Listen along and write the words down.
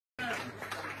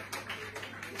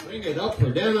Bring it up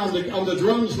or down on the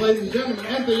drums, ladies and gentlemen,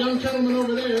 and the young gentleman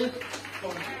over there,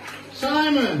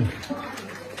 Simon,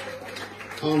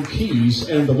 on keys,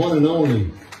 and the one and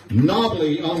only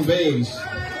Knobbly on bass.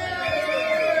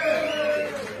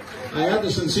 I had the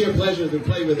sincere pleasure to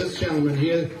play with this gentleman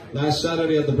here last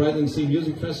Saturday at the Brighton Sea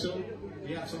Music Festival.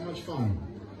 We had so much fun.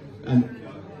 And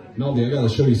Knobbly, I got to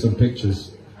show you some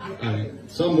pictures.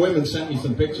 Some women sent me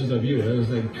some pictures of you. It was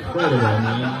incredible,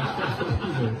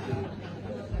 man.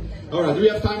 All right, do we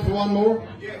have time for one more?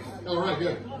 Yes. All right,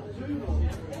 good.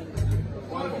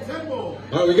 All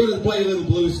right, we're going to play a little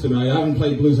blues tonight. I haven't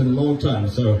played blues in a long time,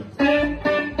 so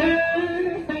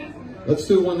let's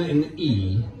do one in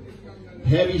E.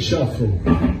 Heavy shuffle.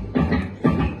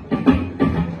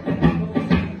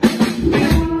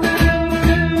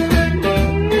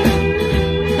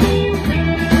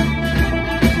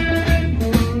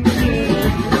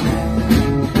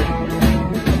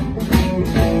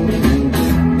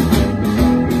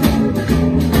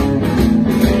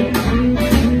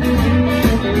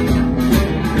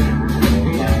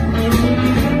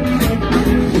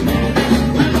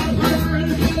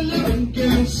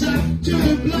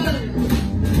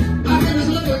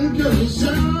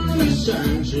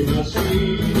 She's my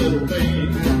sweet little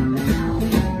thing.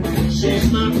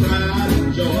 She's my pride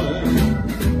and joy.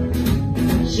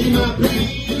 She's my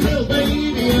pretty little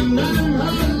baby, and I'm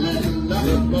her little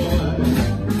lover boy.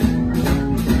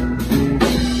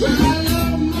 Well, I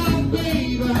love my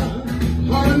baby,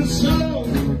 heart and soul.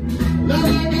 Love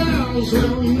like ours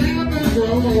will never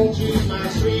grow old. She's my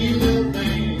sweet little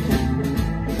thing.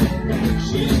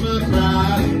 She's my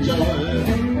pride and joy.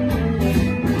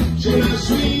 She's my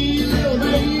sweet little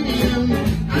baby, and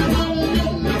I'm on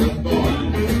your lover boy.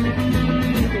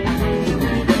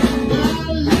 But I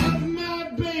love my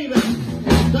baby,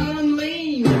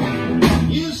 darling.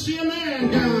 You see a man,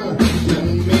 girl,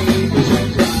 and me,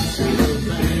 she's my sweet little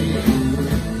thing.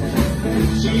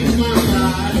 She's my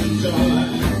pride and joy.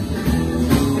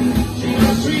 She's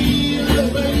my sweet little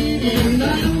baby, and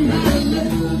I'm her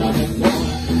little lover boy.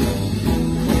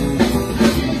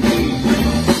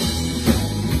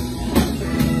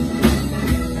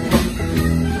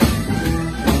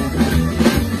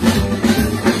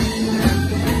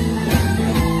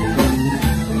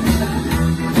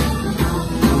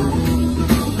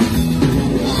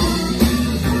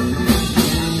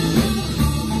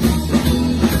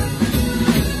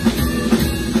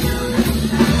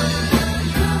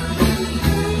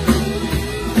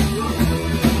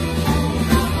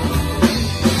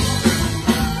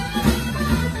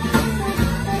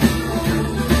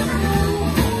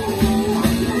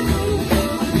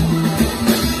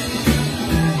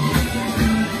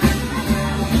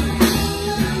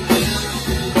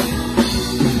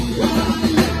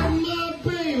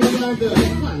 The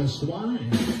finest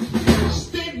wine.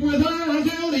 Stick with her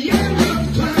until the end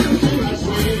of time. She's my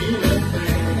sweet little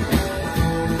thing.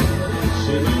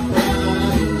 She's my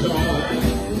pride and joy.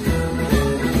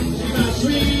 She's my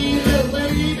sweet little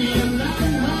baby, and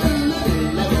I'm her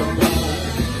little lover boy.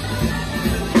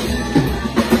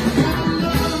 I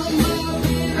love my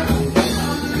baby,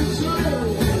 heart and soul.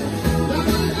 Love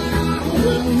like I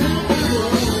will never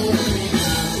grow. She's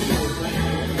my sweet little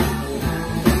thing.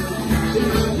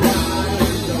 She's my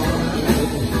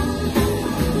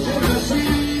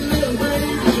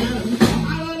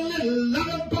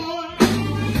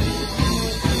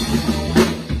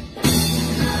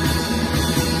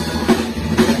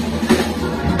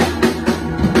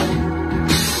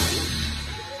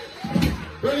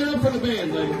bring it up for the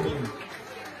band, ladies and gentlemen.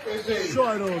 Izzy,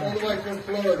 all the way from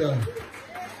Florida.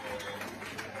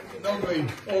 Knobbly,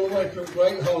 all the way from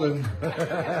Great Holland.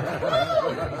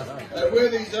 Where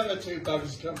these other two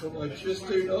buggers come from, I just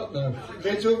do not know.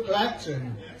 Little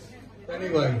Clapton.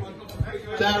 Anyway,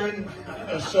 Darren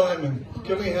and Simon.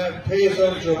 Can we have Piers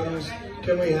on drums?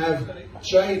 Can we have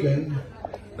Jaywick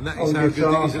And that on is how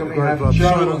guitar? good it is at Can the we have Grove Club. Joe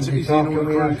Simon on on guitar? Can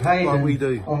we have like we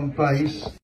Hayden do. on bass?